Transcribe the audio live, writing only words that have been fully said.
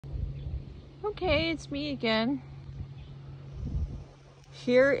Okay, it's me again.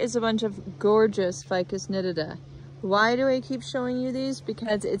 Here is a bunch of gorgeous Ficus Nitida. Why do I keep showing you these?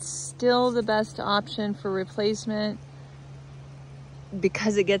 Because it's still the best option for replacement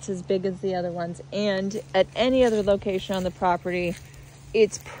because it gets as big as the other ones. And at any other location on the property,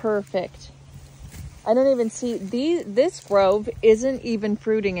 it's perfect. I don't even see, this grove isn't even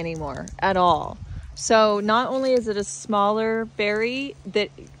fruiting anymore at all. So not only is it a smaller berry that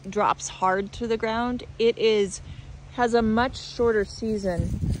drops hard to the ground, it has a much shorter season.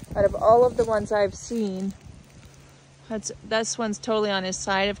 Out of all of the ones I've seen, this one's totally on his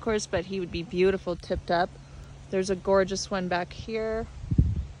side, of course, but he would be beautiful tipped up. There's a gorgeous one back here.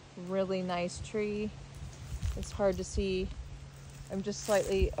 Really nice tree. It's hard to see. I'm just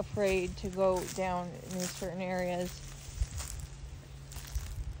slightly afraid to go down in these certain areas.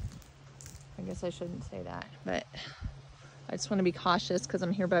 I guess I shouldn't say that, but I just want to be cautious because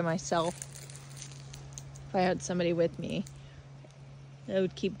I'm here by myself. If I had somebody with me, I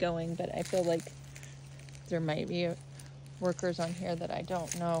would keep going, but I feel like there might be workers on here that I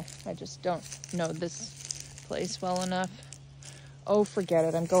don't know. I just don't know this place well enough. Oh, forget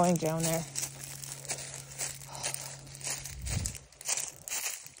it. I'm going down there.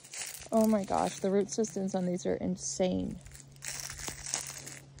 Oh my gosh, the root systems on these are insane.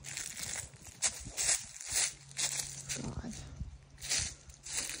 God.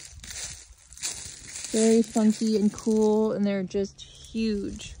 Very funky and cool, and they're just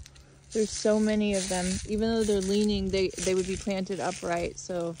huge. There's so many of them. Even though they're leaning, they would be planted upright.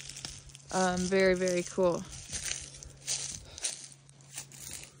 So very, very cool.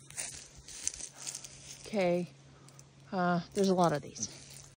 Okay, there's a lot of these.